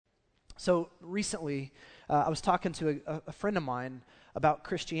So recently, I was talking to a friend of mine about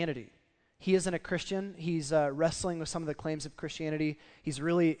Christianity. He isn't a Christian. He's wrestling with some of the claims of Christianity. He's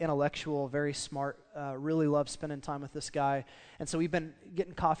really intellectual, very smart, really loves spending time with this guy. And so we've been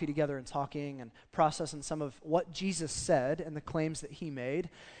getting coffee together and talking and processing some of what Jesus said and the claims that he made.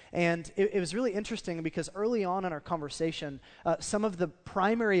 And it was really interesting because early on in our conversation, some of the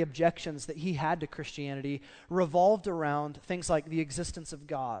primary objections that he had to Christianity revolved around things like the existence of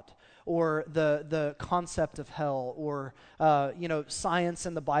God, or the concept of hell, or science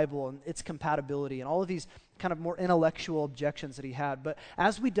and the Bible and its compatibility, and all of these kind of more intellectual objections that he had. But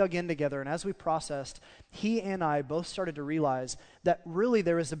as we dug in together and as we processed, he and I both started to realize that really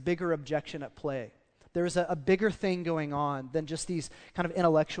there is a bigger objection at play. There is a bigger thing going on than just these kind of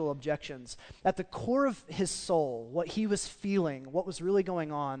intellectual objections. At the core of his soul, what he was feeling, what was really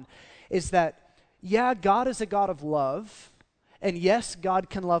going on, is that, yeah, God is a God of love, and yes, God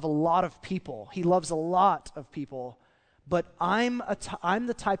can love a lot of people. He loves a lot of people, but I'm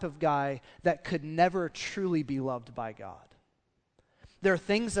the type of guy that could never truly be loved by God. There are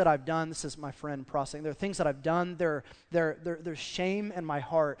things that I've done, this is my friend processing, there are things that I've done, there's shame in my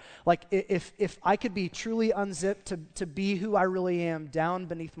heart. Like if I could be truly unzipped to be who I really am down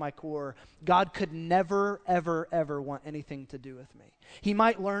beneath my core, God could never, ever, ever want anything to do with me. He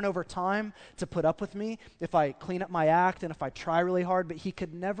might learn over time to put up with me if I clean up my act and if I try really hard, but he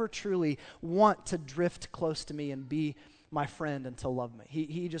could never truly want to drift close to me and be my friend and to love me.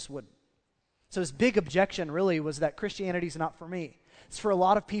 He just wouldn't. So his big objection really was that Christianity is not for me. It's for a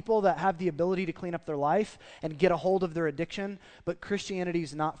lot of people that have the ability to clean up their life and get a hold of their addiction, but Christianity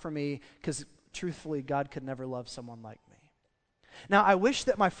is not for me because, truthfully, God could never love someone like me. Now, I wish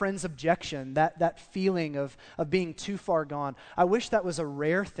that my friend's objection, that feeling of being too far gone, I wish that was a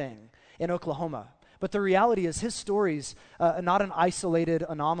rare thing in Oklahoma. But the reality is his story's not an isolated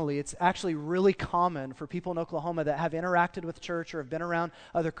anomaly. It's actually really common for people in Oklahoma that have interacted with church or have been around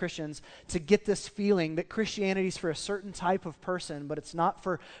other Christians to get this feeling that Christianity is for a certain type of person, but it's not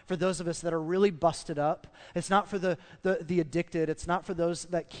for those of us that are really busted up. It's not for the addicted. It's not for those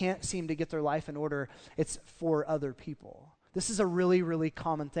that can't seem to get their life in order. It's for other people. This is a really, really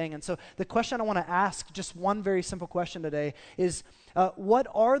common thing. And so the question I want to ask, just one very simple question today, is what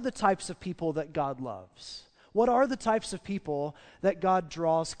are the types of people that God loves? What are the types of people that God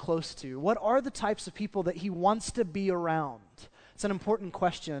draws close to? What are the types of people that he wants to be around? It's an important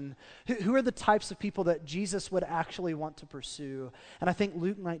question. Who are the types of people that Jesus would actually want to pursue? And I think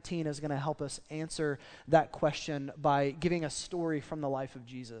Luke 19 is going to help us answer that question by giving a story from the life of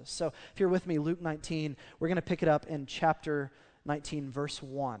Jesus. So if you're with me, Luke 19, we're going to pick it up in chapter 19, verse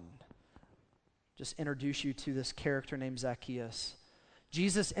 1. Just introduce you to this character named Zacchaeus.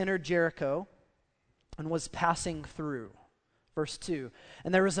 Jesus entered Jericho and was passing through. Verse 2,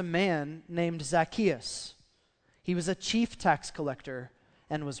 and there was a man named Zacchaeus. He was a chief tax collector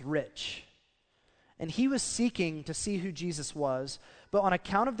and was rich. And he was seeking to see who Jesus was, but on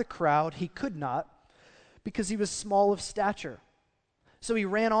account of the crowd, he could not, because he was small of stature. So he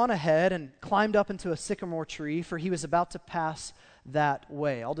ran on ahead and climbed up into a sycamore tree, for he was about to pass that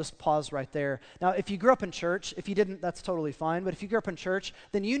way. I'll just pause right there. Now, if you grew up in church, if you didn't, that's totally fine. But if you grew up in church,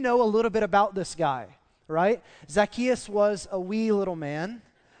 then you know a little bit about this guy, right? Zacchaeus was a wee little man,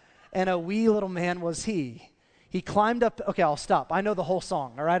 and a wee little man was he. He climbed up, okay, I'll stop. I know the whole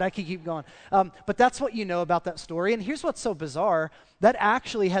song, all right? I can keep going. But that's what you know about that story. And here's what's so bizarre. That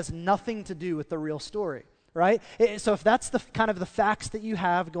actually has nothing to do with the real story, right? So if that's the kind of the facts that you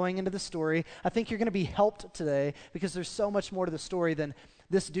have going into the story, I think you're going to be helped today because there's so much more to the story than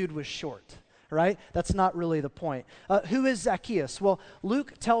this dude was short, right? That's not really the point. Who is Zacchaeus? Well,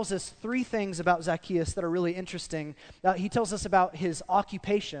 Luke tells us three things about Zacchaeus that are really interesting. He tells us about his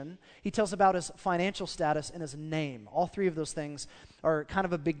occupation, he tells about his financial status, and his name. All three of those things are kind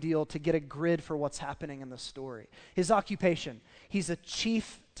of a big deal to get a grid for what's happening in the story. His occupation, he's a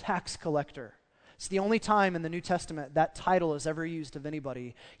chief tax collector. It's the only time in the New Testament that title is ever used of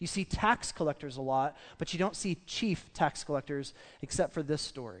anybody. You see tax collectors a lot, but you don't see chief tax collectors except for this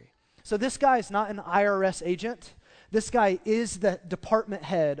story. So this guy is not an IRS agent. This guy is the department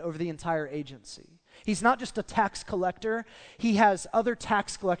head over the entire agency. He's not just a tax collector. He has other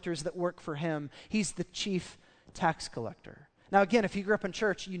tax collectors that work for him. He's the chief tax collector. Now again, if you grew up in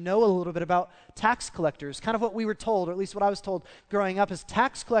church, you know a little bit about tax collectors. Kind of what we were told, or at least what I was told growing up, is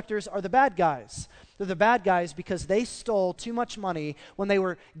tax collectors are the bad guys. They're the bad guys because they stole too much money when they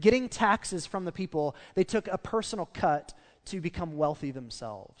were getting taxes from the people. They took a personal cut to become wealthy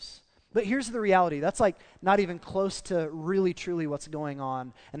themselves. But here's the reality. That's like not even close to really truly what's going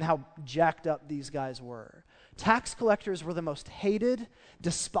on and how jacked up these guys were. Tax collectors were the most hated,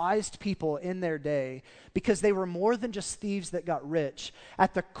 despised people in their day because they were more than just thieves that got rich.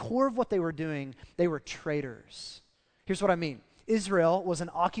 At the core of what they were doing, they were traitors. Here's what I mean. Israel was an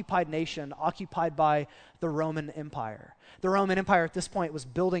occupied nation, occupied by the Roman Empire. The Roman Empire at this point was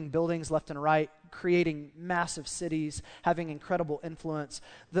building buildings left and right, creating massive cities, having incredible influence.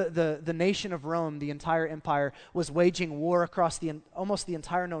 The nation of Rome, the entire empire, was waging war across almost the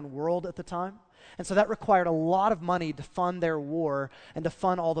entire known world at the time. And so that required a lot of money to fund their war and to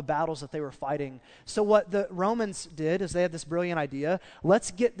fund all the battles that they were fighting. So what the Romans did is they had this brilliant idea.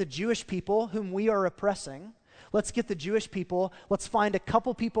 Let's get the Jewish people whom we are oppressing. Let's get the Jewish people. Let's find a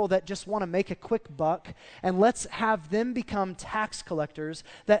couple people that just want to make a quick buck, and let's have them become tax collectors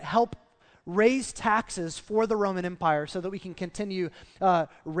that help raise taxes for the Roman Empire so that we can continue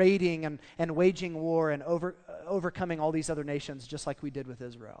raiding and waging war and overcoming all these other nations just like we did with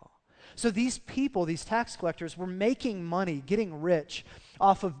Israel. So these people, these tax collectors, were making money, getting rich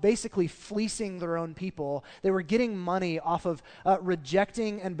off of basically fleecing their own people. They were getting money off of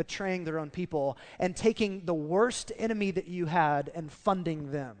rejecting and betraying their own people and taking the worst enemy that you had and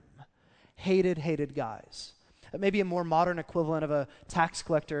funding them. Hated guys. Maybe a more modern equivalent of a tax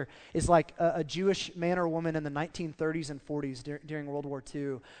collector is like a Jewish man or woman in the 1930s and 40s during World War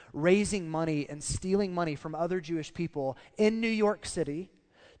II, raising money and stealing money from other Jewish people in New York City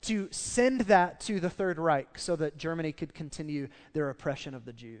to send that to the Third Reich so that Germany could continue their oppression of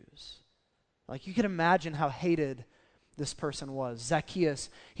the Jews. Like, you can imagine how hated this person was. Zacchaeus,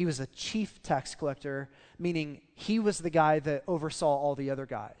 he was a chief tax collector, meaning he was the guy that oversaw all the other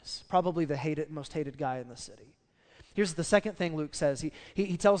guys, probably the most hated guy in the city. Here's the second thing Luke says.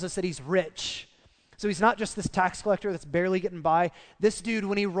 He tells us that he's rich. So he's not just this tax collector that's barely getting by. This dude,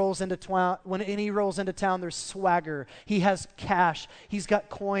 when he rolls into town, there's swagger. He has cash. He's got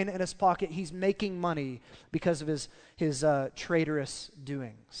coin in his pocket. He's making money because of his traitorous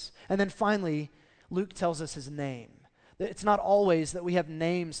doings. And then finally, Luke tells us his name. It's not always that we have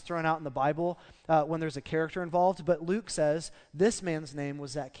names thrown out in the Bible when there's a character involved, but Luke says this man's name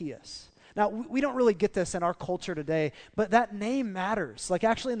was Zacchaeus. Now, we don't really get this in our culture today, but that name matters. Like,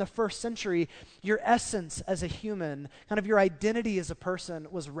 actually in the first century, your essence as a human, kind of your identity as a person,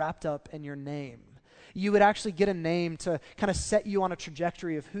 was wrapped up in your name. You would actually get a name to kind of set you on a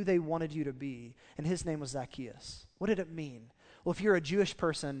trajectory of who they wanted you to be, and his name was Zacchaeus. What did it mean? Well, if you're a Jewish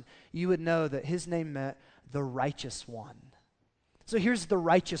person, you would know that his name meant the righteous one. So here's the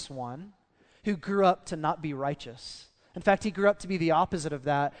righteous one who grew up to not be righteous. In fact, he grew up to be the opposite of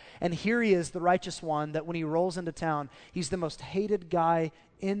that. And here he is, the righteous one, that when he rolls into town, he's the most hated guy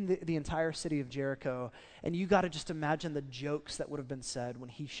in the entire city of Jericho. And you got to just imagine the jokes that would have been said when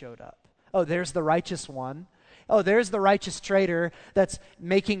he showed up. Oh, there's the righteous one. Oh, there's the righteous traitor that's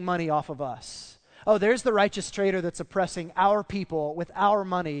making money off of us. Oh, there's the righteous traitor that's oppressing our people with our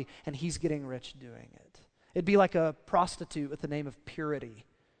money, and he's getting rich doing it. It'd be like a prostitute with the name of Purity.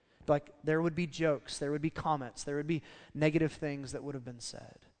 Like, there would be jokes, there would be comments, there would be negative things that would have been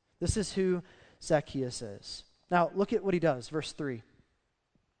said. This is who Zacchaeus is. Now, look at what he does, verse 3.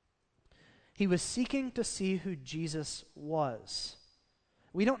 He was seeking to see who Jesus was.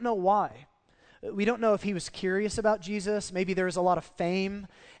 We don't know why. We don't know if he was curious about Jesus. Maybe there was a lot of fame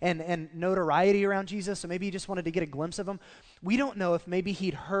and notoriety around Jesus, so maybe he just wanted to get a glimpse of him. We don't know if maybe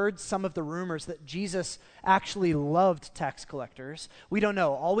he'd heard some of the rumors that Jesus actually loved tax collectors. We don't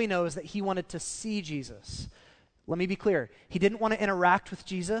know. All we know is that he wanted to see Jesus. Let me be clear. He didn't want to interact with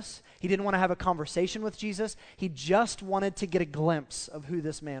Jesus. He didn't want to have a conversation with Jesus. He just wanted to get a glimpse of who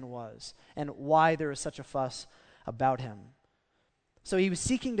this man was and why there was such a fuss about him. So he was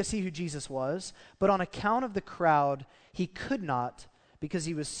seeking to see who Jesus was, but on account of the crowd, he could not because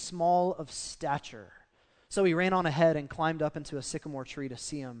he was small of stature. So he ran on ahead and climbed up into a sycamore tree to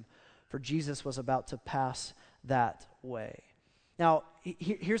see him, for Jesus was about to pass that way. Now,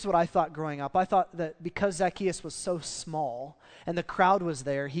 here's what I thought growing up. I thought that because Zacchaeus was so small and the crowd was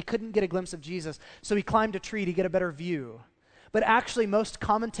there, he couldn't get a glimpse of Jesus, so he climbed a tree to get a better view. But actually, most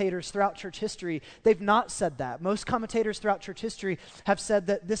commentators throughout church history, they've not said that. Most commentators throughout church history have said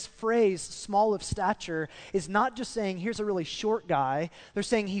that this phrase, small of stature, is not just saying, here's a really short guy. They're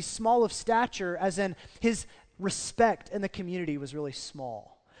saying he's small of stature, as in his respect in the community was really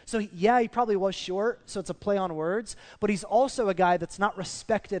small. So yeah, he probably was short, so it's a play on words, but he's also a guy that's not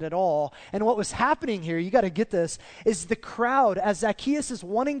respected at all. And what was happening here, you got to get this, is the crowd, as Zacchaeus is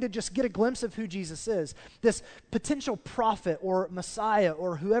wanting to just get a glimpse of who Jesus is, this potential prophet or Messiah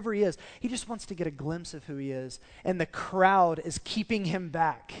or whoever he is, he just wants to get a glimpse of who he is, and the crowd is keeping him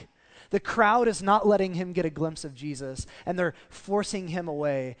back. The crowd is not letting him get a glimpse of Jesus, and they're forcing him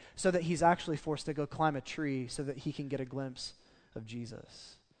away so that he's actually forced to go climb a tree so that he can get a glimpse of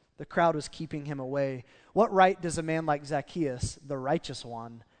Jesus. The crowd was keeping him away. What right does a man like Zacchaeus, the righteous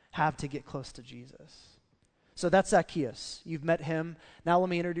one, have to get close to Jesus? So that's Zacchaeus. You've met him. Now let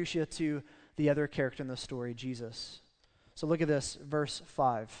me introduce you to the other character in the story, Jesus. So look at this, verse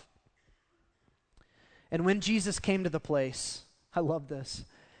 5. And when Jesus came to the place, I love this,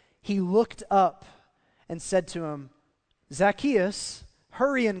 he looked up and said to him, Zacchaeus,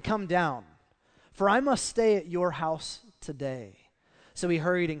 hurry and come down, for I must stay at your house today. So he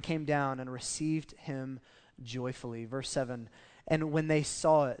hurried and came down and received him joyfully. Verse 7, and when they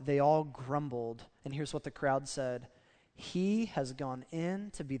saw it, they all grumbled. And here's what the crowd said, he has gone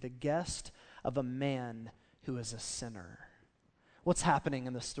in to be the guest of a man who is a sinner. What's happening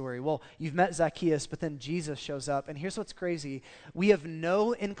in the story? Well, you've met Zacchaeus, but then Jesus shows up. And here's what's crazy. We have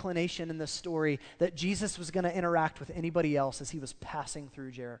no inclination in this story that Jesus was going to interact with anybody else as he was passing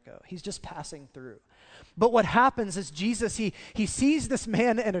through Jericho. He's just passing through. But what happens is Jesus, he sees this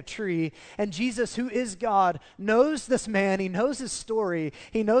man in a tree, and Jesus, who is God, knows this man. He knows his story.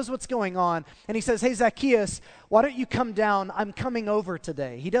 He knows what's going on. And he says, hey, Zacchaeus, why don't you come down? I'm coming over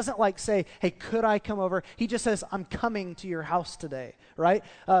today. He doesn't say, hey, could I come over? He just says, I'm coming to your house today, right?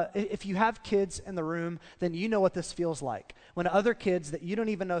 If you have kids in the room, then you know what this feels like. When other kids that you don't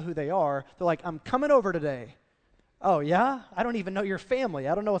even know who they are, they're like, I'm coming over today. Oh, yeah? I don't even know your family.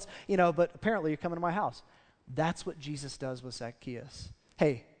 I don't know what's, but apparently you're coming to my house. That's what Jesus does with Zacchaeus.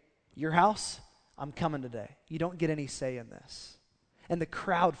 Hey, your house, I'm coming today. You don't get any say in this. And the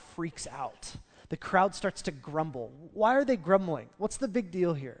crowd freaks out. The crowd starts to grumble. Why are they grumbling? What's the big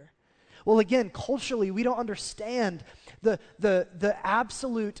deal here? Well, again, culturally, we don't understand the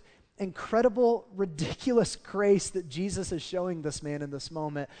absolute incredible, ridiculous grace that Jesus is showing this man in this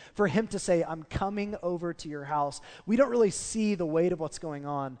moment. For him to say, I'm coming over to your house. We don't really see the weight of what's going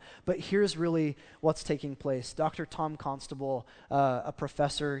on, but here's really what's taking place. Dr. Tom Constable, a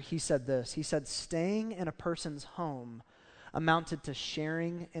professor, he said this. He said, staying in a person's home amounted to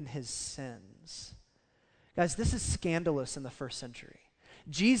sharing in his sins. Guys, this is scandalous in the first century.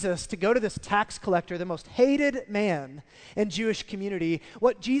 Jesus, to go to this tax collector, the most hated man in Jewish community,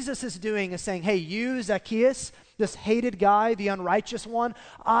 what Jesus is doing is saying, hey, you, Zacchaeus, this hated guy, the unrighteous one,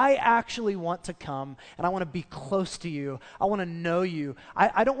 I actually want to come and I want to be close to you. I want to know you.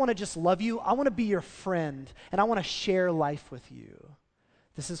 I don't want to just love you. I want to be your friend and I want to share life with you.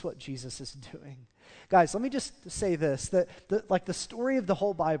 This is what Jesus is doing. Guys, let me just say this, that the story of the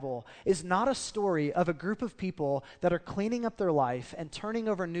whole Bible is not a story of a group of people that are cleaning up their life and turning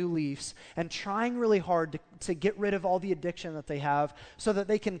over new leaves and trying really hard to get rid of all the addiction that they have so that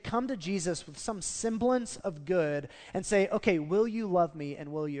they can come to Jesus with some semblance of good and say, okay, will you love me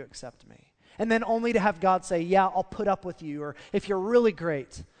and will you accept me? And then only to have God say, yeah, I'll put up with you, or if you're really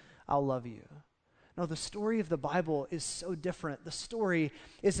great, I'll love you. No, the story of the Bible is so different. The story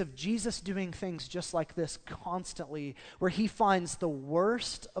is of Jesus doing things just like this constantly, where he finds the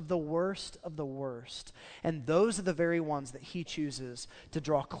worst of the worst of the worst. And those are the very ones that he chooses to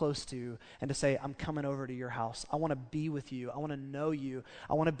draw close to and to say, I'm coming over to your house. I want to be with you. I want to know you.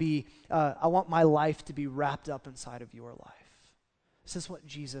 I want my life to be wrapped up inside of your life. This is what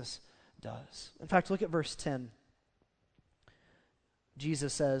Jesus does. In fact, look at verse 10.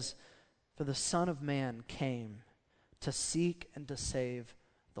 Jesus says, for the Son of Man came to seek and to save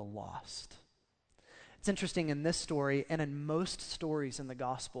the lost. It's interesting in this story and in most stories in the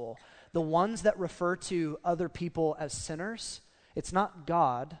gospel, the ones that refer to other people as sinners, it's not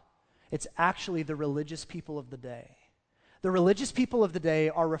God, it's actually the religious people of the day. The religious people of the day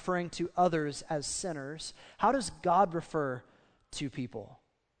are referring to others as sinners. How does God refer to people?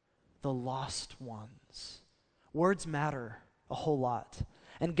 The lost ones. Words matter a whole lot.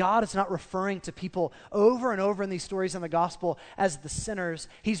 And God is not referring to people over and over in these stories in the gospel as the sinners.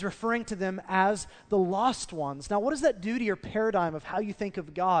 He's referring to them as the lost ones. Now, what does that do to your paradigm of how you think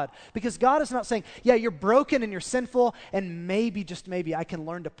of God? Because God is not saying, yeah, you're broken and you're sinful, and maybe, just maybe, I can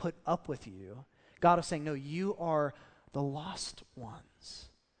learn to put up with you. God is saying, no, you are the lost ones.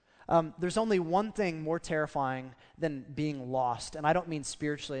 There's only one thing more terrifying than being lost. And I don't mean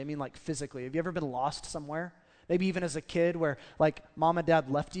spiritually, I mean like physically. Have you ever been lost somewhere? Maybe even as a kid where like mom and dad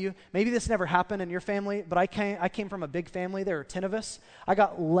left you. Maybe this never happened in your family, but I came from a big family. There were 10 of us. I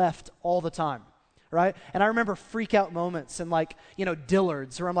got left all the time, right? And I remember freak out moments and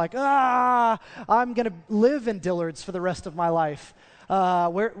Dillard's where I'm like, I'm going to live in Dillard's for the rest of my life.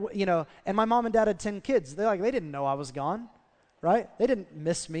 And my mom and dad had 10 kids. They didn't know I was gone, right? They didn't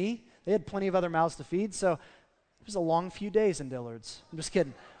miss me. They had plenty of other mouths to feed. So it was a long few days in Dillard's. I'm just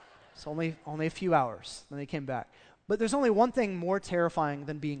kidding. It's only a few hours. Then they came back. But there's only one thing more terrifying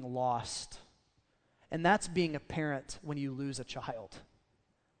than being lost, and that's being a parent when you lose a child.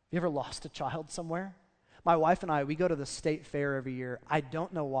 You ever lost a child somewhere? My wife and I, we go to the state fair every year. I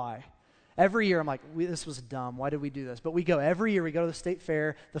don't know why. Every year I'm like, this was dumb. Why did we do this? But we go every year. We go to the state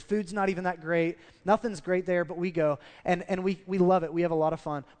fair. The food's not even that great. Nothing's great there, but we go. And we love it. We have a lot of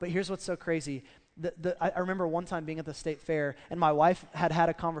fun. But here's what's so crazy. I remember one time being at the state fair, and my wife had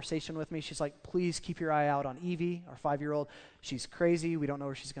a conversation with me. She's like, please keep your eye out on Evie, our 5-year-old. She's crazy. We don't know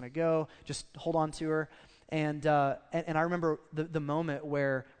where she's going to go. Just hold on to her. And I remember the moment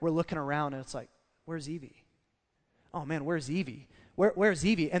where we're looking around, and it's like, where's Evie? Oh, man, where's Evie? Where's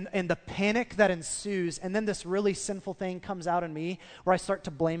Evie? And the panic that ensues, and then this really sinful thing comes out in me where I start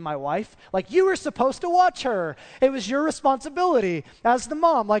to blame my wife. Like, you were supposed to watch her. It was your responsibility as the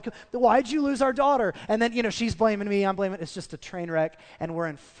mom. Like, why'd you lose our daughter? And then, she's blaming me, I'm blaming. It's just a train wreck, and we're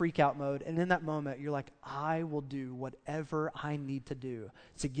in freak out mode. And in that moment, you're like, I will do whatever I need to do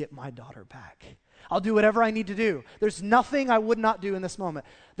to get my daughter back. I'll do whatever I need to do. There's nothing I would not do in this moment.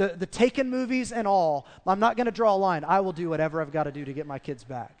 The Taken movies and all, I'm not going to draw a line. I will do whatever I've got to do to get my kids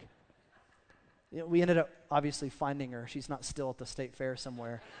back. We ended up obviously finding her. She's not still at the state fair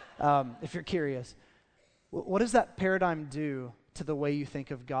somewhere, if you're curious. What does that paradigm do to the way you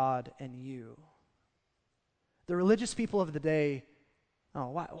think of God and you? The religious people of the day,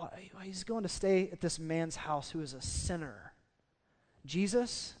 why he's going to stay at this man's house who is a sinner?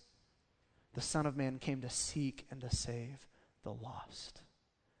 Jesus, the Son of Man, came to seek and to save the lost.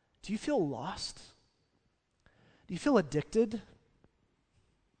 Do you feel lost? Do you feel addicted?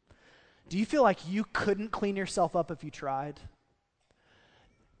 Do you feel like you couldn't clean yourself up if you tried?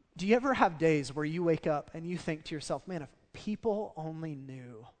 Do you ever have days where you wake up and you think to yourself, man, if people only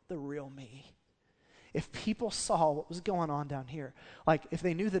knew the real me, if people saw what was going on down here, like if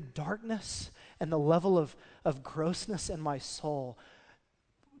they knew the darkness and the level of grossness in my soul,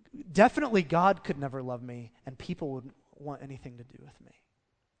 definitely God could never love me, and people wouldn't want anything to do with me.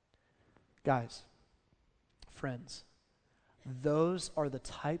 Guys, friends, those are the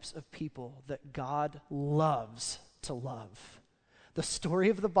types of people that God loves to love. The story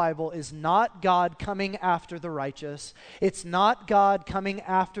of the Bible is not God coming after the righteous. It's not God coming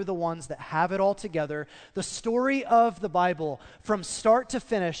after the ones that have it all together. The story of the Bible, from start to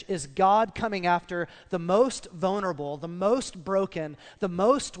finish, is God coming after the most vulnerable, the most broken, the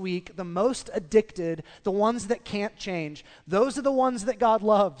most weak, the most addicted, the ones that can't change. Those are the ones that God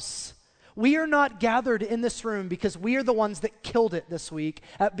loves. We are not gathered in this room because we are the ones that killed it this week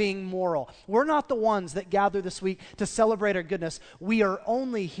at being moral. We're not the ones that gather this week to celebrate our goodness. We are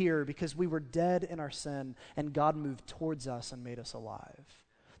only here because we were dead in our sin, and God moved towards us and made us alive.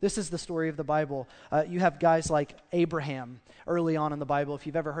 This is the story of the Bible. You have guys like Abraham early on in the Bible, if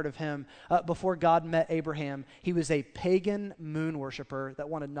you've ever heard of him. Before God met Abraham, he was a pagan moon worshiper that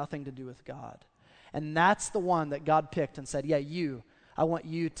wanted nothing to do with God. And that's the one that God picked and said, I want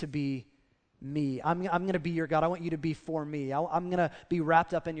you to be me. I'm going to be your God. I want you to be for me. I'm going to be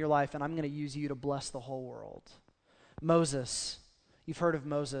wrapped up in your life, and I'm going to use you to bless the whole world. Moses. You've heard of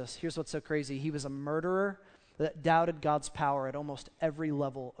Moses. Here's what's so crazy. He was a murderer that doubted God's power at almost every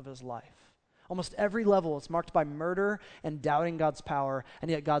level of his life. Almost every level is marked by murder and doubting God's power,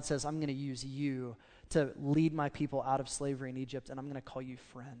 and yet God says, I'm going to use you to lead my people out of slavery in Egypt, and I'm going to call you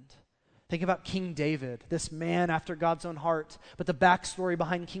friend. Think about King David, this man after God's own heart. But the backstory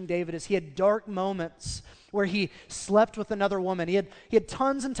behind King David is he had dark moments where he slept with another woman. He had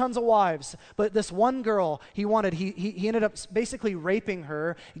tons and tons of wives, but this one girl he ended up basically raping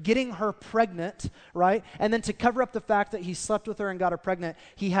her, getting her pregnant, right? And then to cover up the fact that he slept with her and got her pregnant,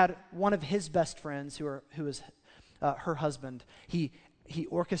 he had one of his best friends who was her husband. He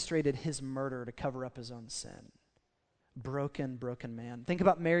orchestrated his murder to cover up his own sin. Broken man. Think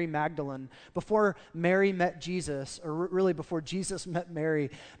about Mary Magdalene. Before Mary met Jesus, or really before Jesus met Mary,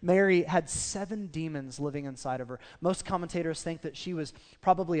 Mary had 7 demons living inside of her. Most commentators think that she was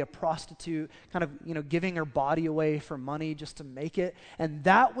probably a prostitute, kind of, giving her body away for money just to make it. And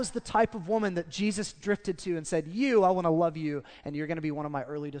that was the type of woman that Jesus drifted to and said, I want to love you, and you're going to be one of my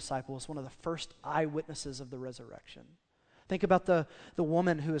early disciples, one of the first eyewitnesses of the resurrection. Think about the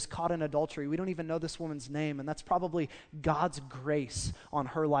woman who is caught in adultery. We don't even know this woman's name, and that's probably God's grace on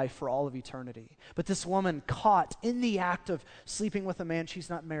her life for all of eternity. But this woman caught in the act of sleeping with a man she's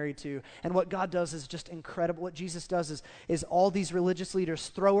not married to, and what God does is just incredible. What Jesus does is all these religious leaders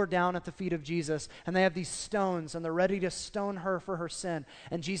throw her down at the feet of Jesus, and they have these stones, and they're ready to stone her for her sin.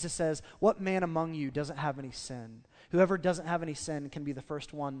 And Jesus says, what man among you doesn't have any sin? Whoever doesn't have any sin can be the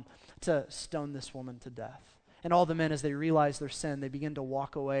first one to stone this woman to death. And all the men, as they realize their sin, they begin to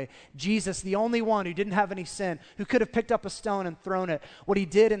walk away. Jesus, the only one who didn't have any sin, who could have picked up a stone and thrown it, what he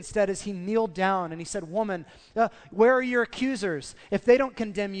did instead is he kneeled down and he said, "Woman, where are your accusers? If they don't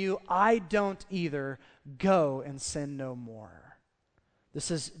condemn you, I don't either. Go and sin no more." This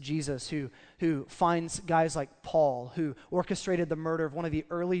is Jesus who finds guys like Paul, who orchestrated the murder of one of the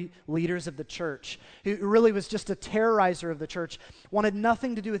early leaders of the church, who really was just a terrorizer of the church, wanted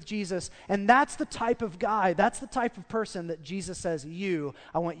nothing to do with Jesus. And that's the type of guy, that's the type of person that Jesus says,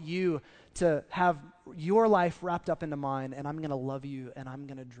 I want you to have your life wrapped up into mine, and I'm going to love you, and I'm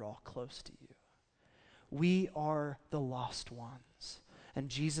going to draw close to you. We are the lost ones, and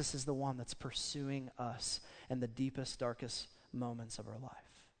Jesus is the one that's pursuing us in the deepest, darkest moments of our life.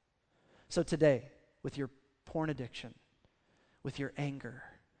 So today, with your porn addiction, with your anger,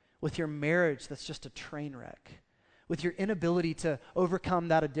 with your marriage that's just a train wreck, with your inability to overcome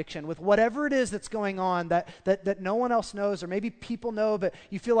that addiction, with whatever it is that's going on that no one else knows, or maybe people know, but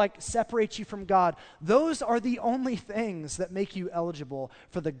you feel like separates you from God, those are the only things that make you eligible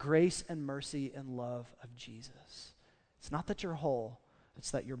for the grace and mercy and love of Jesus. It's not that you're whole,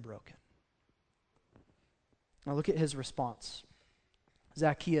 it's that you're broken. Now look at his response.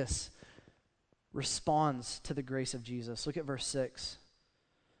 Zacchaeus responds to the grace of Jesus. Look at verse 6.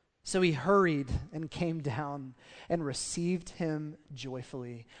 So he hurried and came down and received him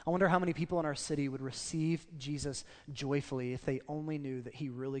joyfully. I wonder how many people in our city would receive Jesus joyfully if they only knew that he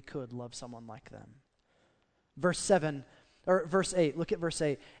really could love someone like them. Verse 8, look at verse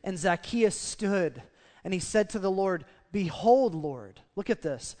 8. And Zacchaeus stood and he said to the Lord, "Behold, Lord," look at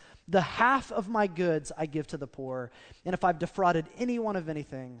this, "the half of my goods I give to the poor, and if I've defrauded anyone of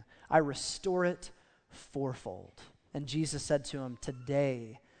anything, I restore it fourfold." And Jesus said to him,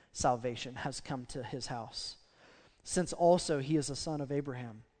 "Today salvation has come to his house, since also he is a son of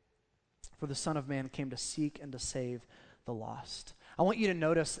Abraham. For the Son of Man came to seek and to save the lost." I want you to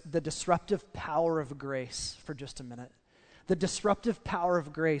notice the disruptive power of grace for just a minute. The disruptive power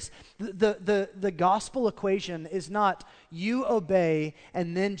of grace. The gospel equation is not you obey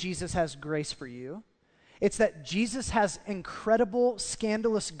and then Jesus has grace for you. It's that Jesus has incredible,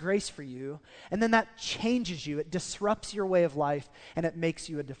 scandalous grace for you, and then that changes you. It disrupts your way of life, and it makes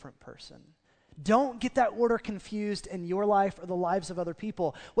you a different person. Don't get that order confused in your life or the lives of other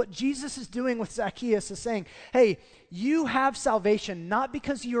people. What Jesus is doing with Zacchaeus is saying, hey, you have salvation not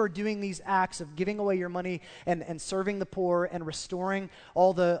because you are doing these acts of giving away your money and serving the poor and restoring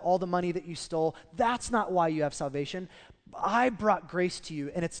all the money that you stole. That's not why you have salvation. I brought grace to you,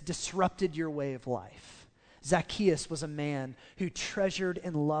 and it's disrupted your way of life. Zacchaeus was a man who treasured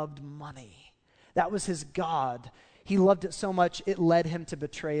and loved money. That was his God. He loved it so much, it led him to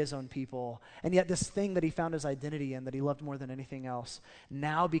betray his own people. And yet this thing that he found his identity in, that he loved more than anything else,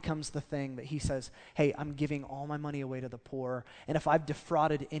 now becomes the thing that he says, hey, I'm giving all my money away to the poor. And if I've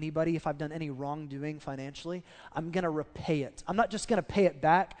defrauded anybody, if I've done any wrongdoing financially, I'm going to repay it. I'm not just going to pay it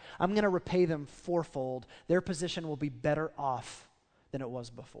back. I'm going to repay them fourfold. Their position will be better off than it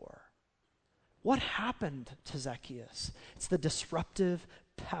was before. What happened to Zacchaeus? It's the disruptive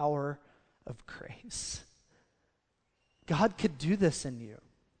power of grace. God could do this in you.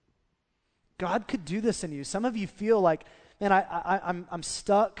 God could do this in you. Some of you feel like, man, I'm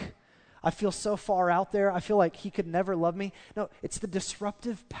stuck. I feel so far out there. I feel like he could never love me. No, it's the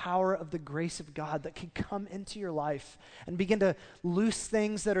disruptive power of the grace of God that can come into your life and begin to loose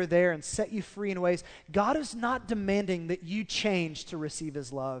things that are there and set you free in ways. God is not demanding that you change to receive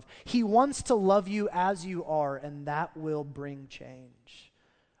his love. He wants to love you as you are, and that will bring change.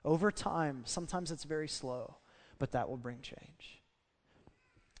 Over time, sometimes it's very slow, but that will bring change.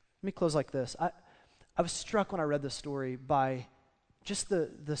 Let me close like this. I was struck when I read this story by just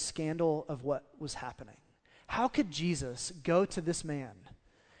the scandal of what was happening. How could Jesus go to this man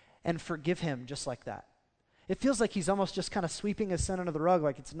and forgive him just like that? It feels like he's almost just kind of sweeping his sin under the rug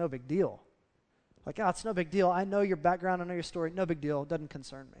like it's no big deal. Like, it's no big deal. I know your background, I know your story. No big deal. It doesn't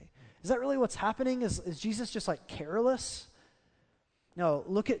concern me. Is that really what's happening? Is Jesus just like careless? No,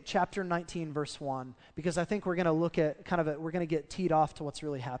 look at chapter 19, verse 1, because I think we're going to look at we're going to get teed off to what's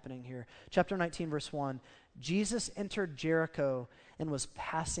really happening here. Chapter 19, verse 1, Jesus entered Jericho and was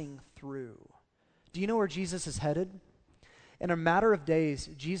passing through. Do you know where Jesus is headed? In a matter of days,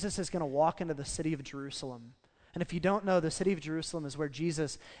 Jesus is going to walk into the city of Jerusalem. And if you don't know, the city of Jerusalem is where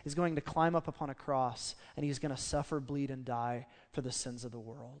Jesus is going to climb up upon a cross, and he's going to suffer, bleed, and die for the sins of the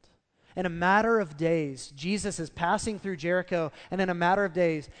world. In a matter of days, Jesus is passing through Jericho, and in a matter of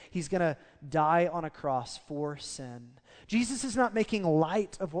days, he's going to die on a cross for sin. Jesus is not making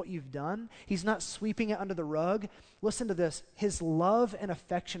light of what you've done. He's not sweeping it under the rug. Listen to this. His love and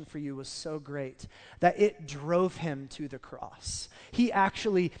affection for you was so great that it drove him to the cross. He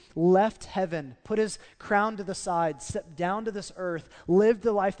actually left heaven, put his crown to the side, stepped down to this earth, lived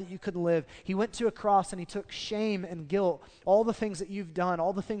the life that you couldn't live. He went to a cross and he took shame and guilt, all the things that you've done,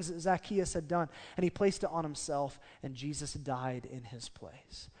 all the things that Zacchaeus had done, and he placed it on himself, and Jesus died in his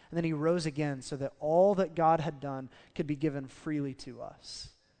place. And then he rose again so that all that God had done could be given freely to us.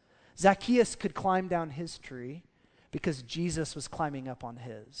 Zacchaeus could climb down his tree because Jesus was climbing up on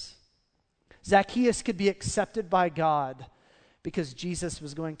his. Zacchaeus could be accepted by God because Jesus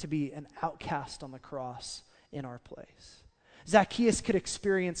was going to be an outcast on the cross in our place. Zacchaeus could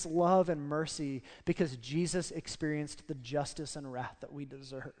experience love and mercy because Jesus experienced the justice and wrath that we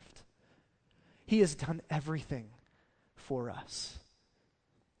deserved. He has done everything for us.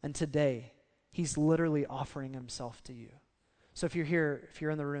 And today, he's literally offering himself to you. So if you're here, if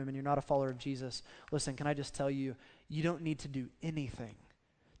you're in the room and you're not a follower of Jesus, listen, can I just tell you, you don't need to do anything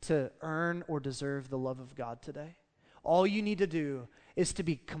to earn or deserve the love of God today. All you need to do is to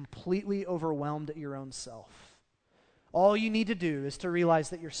be completely overwhelmed at your own self. All you need to do is to realize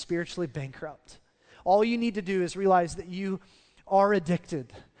that you're spiritually bankrupt. All you need to do is realize that you are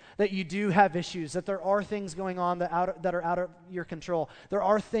addicted, that you do have issues, that there are things going on that are out of your control. There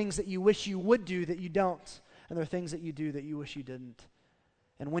are things that you wish you would do that you don't, and there are things that you do that you wish you didn't.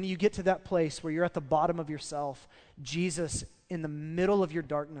 And when you get to that place where you're at the bottom of yourself, Jesus, in the middle of your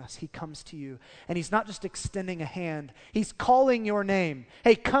darkness, he comes to you. And he's not just extending a hand, he's calling your name.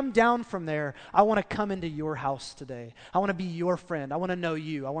 Hey, come down from there. I want to come into your house today. I want to be your friend. I want to know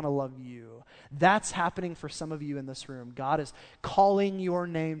you. I want to love you. That's happening for some of you in this room. God is calling your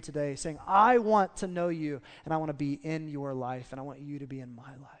name today, saying, I want to know you, and I want to be in your life, and I want you to be in my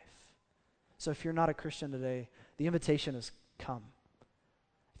life. So if you're not a Christian today, the invitation is come.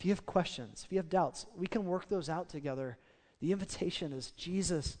 If you have questions, if you have doubts, we can work those out together. The invitation is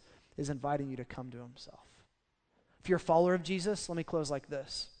Jesus is inviting you to come to himself. If you're a follower of Jesus, let me close like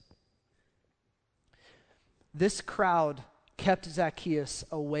this. This crowd kept Zacchaeus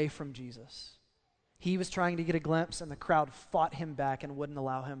away from Jesus. He was trying to get a glimpse, and the crowd fought him back and wouldn't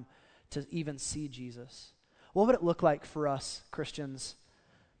allow him to even see Jesus. What would it look like for us, Christians,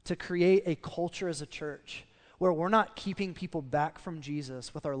 to create a culture as a church where we're not keeping people back from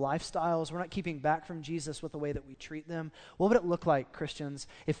Jesus with our lifestyles, we're not keeping back from Jesus with the way that we treat them? What would it look like, Christians,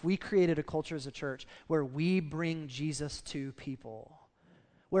 if we created a culture as a church where we bring Jesus to people?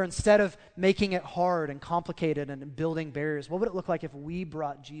 Where instead of making it hard and complicated and building barriers, what would it look like if we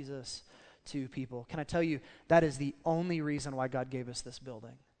brought Jesus to people? Can I tell you, that is the only reason why God gave us this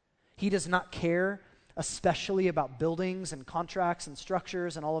building. He does not care especially about buildings and contracts and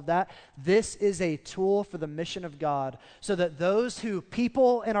structures and all of that. This is a tool for the mission of God so that those who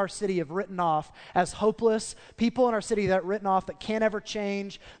people in our city have written off as hopeless, people in our city that are written off that can't ever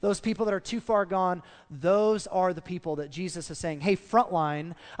change, those people that are too far gone, those are the people that Jesus is saying, hey,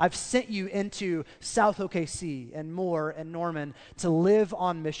 Frontline, I've sent you into South OKC and Moore and Norman to live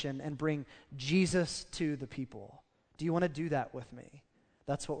on mission and bring Jesus to the people. Do you want to do that with me?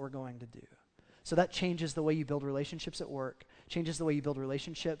 That's what we're going to do. So that changes the way you build relationships at work, changes the way you build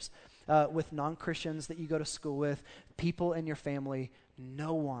relationships with non-Christians that you go to school with, people in your family.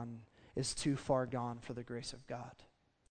 No one is too far gone for the grace of God.